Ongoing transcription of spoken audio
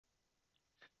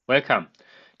Welcome.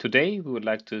 Today we would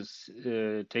like to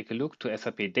take a look to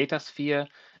SAP Datasphere,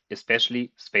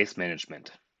 especially space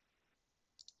management.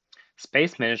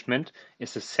 Space management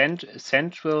is a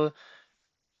central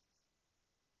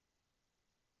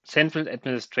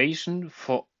administration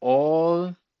for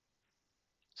all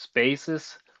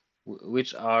spaces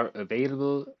which are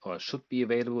available or should be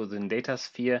available within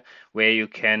Datasphere, where you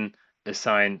can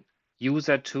assign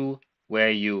user to,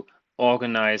 where you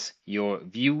organize your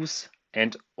views,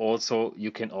 and also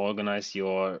you can organize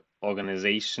your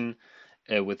organization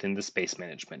within the space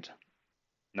management.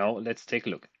 Now let's take a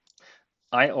look.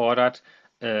 I ordered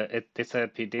a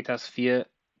SAP Datasphere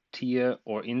tier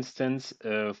or instance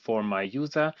for my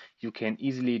user. You can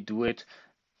easily do it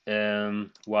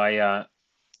via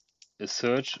a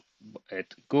search at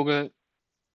Google,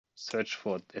 search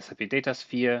for SAP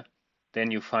Datasphere, then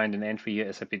you find an entry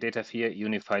here, SAP Datasphere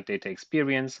Unified Data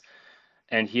Experience,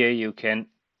 and here you can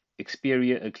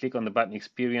click on the button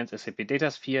Experience SAP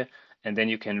Datasphere, and then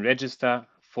you can register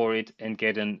for it and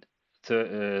get a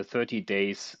 30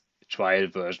 days trial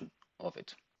version of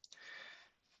it.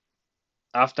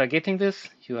 After getting this,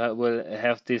 you will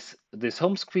have this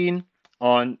home screen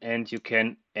on, and you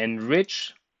can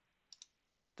enrich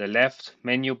the left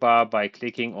menu bar by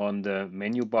clicking on the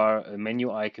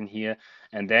menu icon here,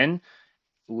 and then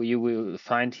you will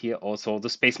find here also the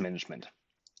space management.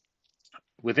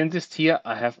 Within this tier,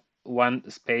 I have one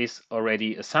space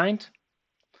already assigned.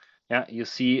 Yeah, you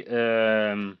see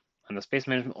under space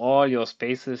management all your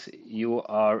spaces you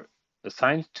are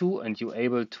assigned to, and you're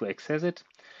able to access it.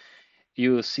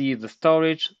 You see the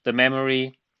storage, the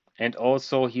memory, and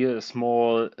also here a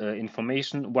small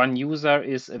information. One user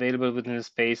is available within the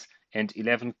space and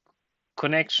 11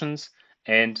 connections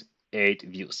and 8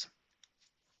 views.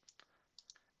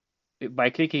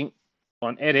 By clicking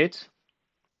on Edit,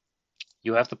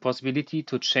 you have the possibility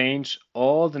to change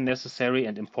all the necessary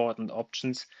and important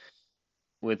options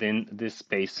within this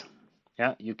space.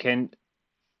 Yeah, you can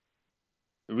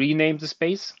rename the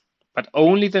space, but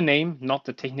only the name, not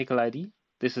the technical ID.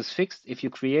 This is fixed. If you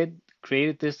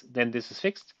created this, then this is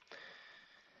fixed.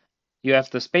 You have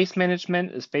the space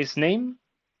management, space name.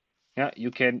 Yeah,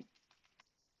 you can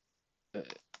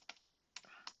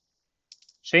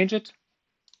change it,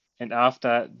 and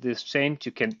after this change,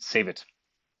 you can save it.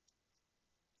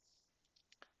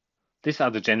 These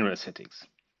are the general settings.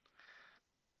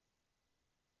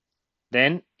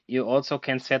 Then you also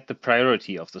can set the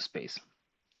priority of the space.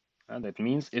 That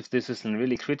means if this is a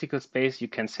really critical space, you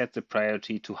can set the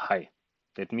priority to high.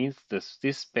 That means this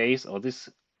space or this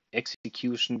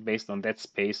execution based on that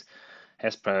space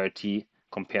has priority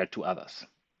compared to others.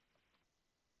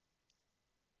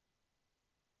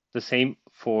 The same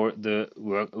for the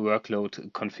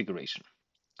workload configuration.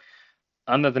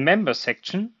 Under the members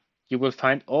section, you will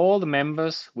find all the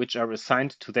members which are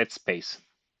assigned to that space.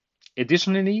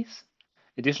 Additionally,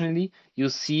 you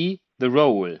see the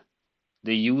role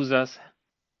the users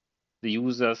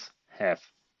have.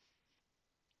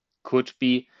 Could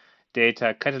be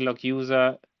data catalog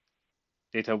user,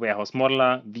 data warehouse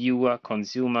modeler, viewer,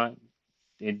 consumer,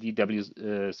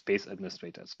 DW space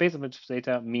administrator. Space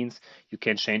administrator means you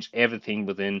can change everything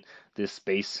within this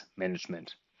space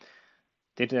management.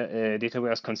 Data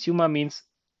warehouse consumer means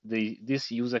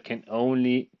this user can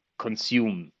only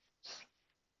consume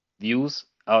views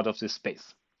out of this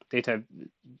space. Data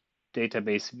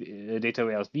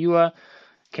warehouse viewer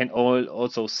can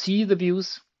also see the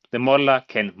views. The modeler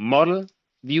can model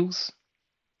views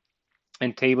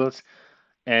and tables,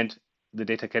 and the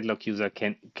data catalog user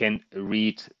can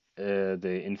read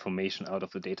the information out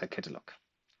of the data catalog.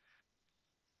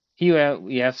 Here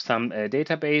we have some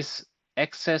database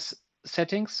access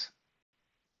settings.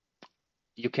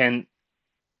 You can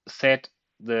set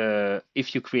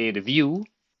if you create a view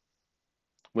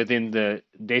within the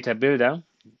data builder,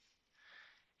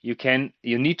 you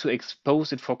need to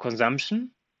expose it for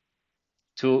consumption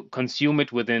to consume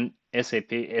it within SAP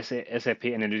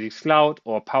Analytics Cloud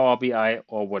or Power BI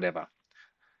or whatever.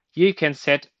 Here you can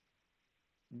set,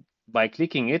 by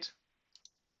clicking it,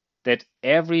 that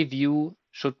every view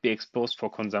should be exposed for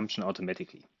consumption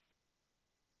automatically.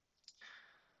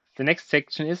 The next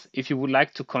section is if you would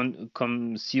like to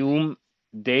consume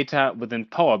data within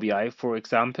Power BI, for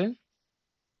example,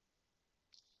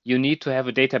 you need to have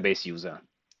a database user.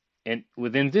 And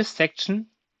within this section,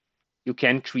 you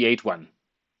can create one.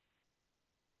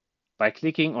 By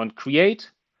clicking on Create,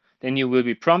 then you will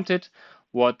be prompted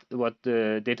what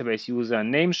the database user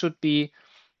name should be,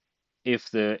 if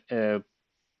the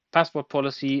password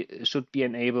policy should be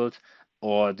enabled,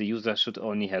 or the user should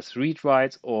only has read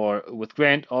writes, or with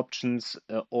grant options,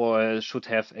 or should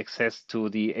have access to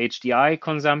the HDI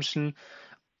consumption.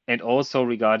 And also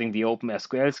regarding the Open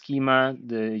SQL schema,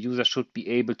 the user should be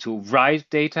able to write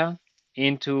data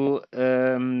into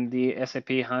the SAP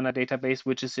HANA database,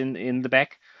 which is in the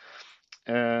back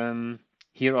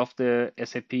here of the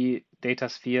SAP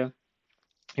Datasphere.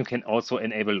 You can also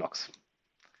enable logs.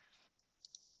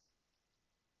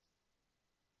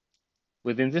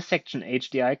 Within this section,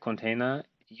 HDI container,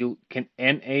 you can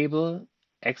enable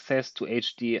access to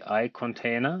HDI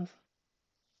containers,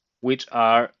 which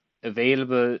are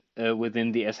available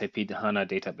within the SAP HANA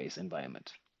database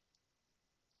environment.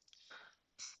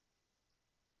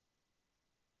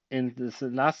 In the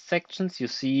last sections, you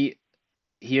see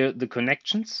here the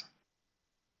connections.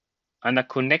 Under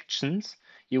connections,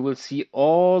 you will see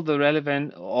all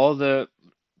the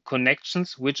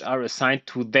connections which are assigned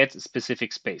to that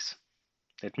specific space.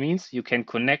 That means you can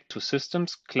connect to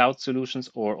systems, cloud solutions,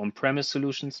 or on-premise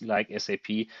solutions like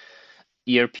SAP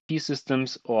ERP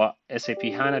systems or SAP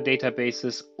HANA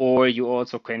databases, or you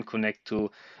also can connect to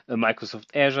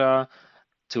Microsoft Azure,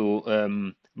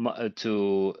 to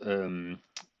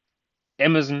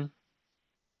Amazon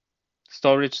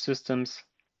storage systems,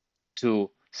 to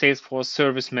Salesforce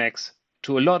Service Max,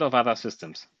 to a lot of other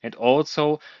systems, and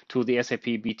also to the SAP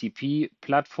BTP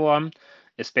platform,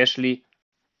 especially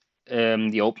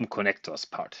the open connectors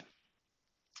part.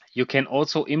 You can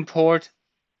also import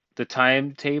the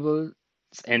timetables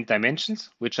and dimensions,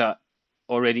 which are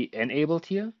already enabled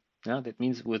here. That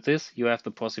means with this, you have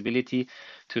the possibility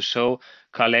to show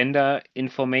calendar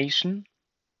information,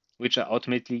 which are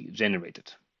automatically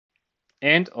generated.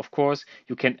 And of course,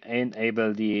 you can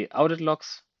enable the audit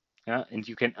logs, and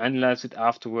you can analyze it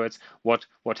afterwards, what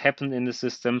happened in the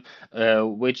system,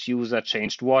 which user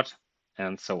changed what,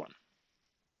 and so on.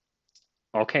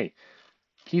 Okay,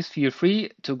 please feel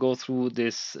free to go through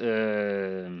this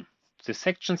the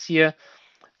sections here,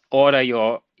 order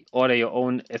your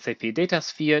own SAP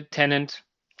Datasphere tenant,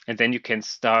 and then you can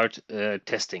start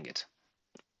testing it.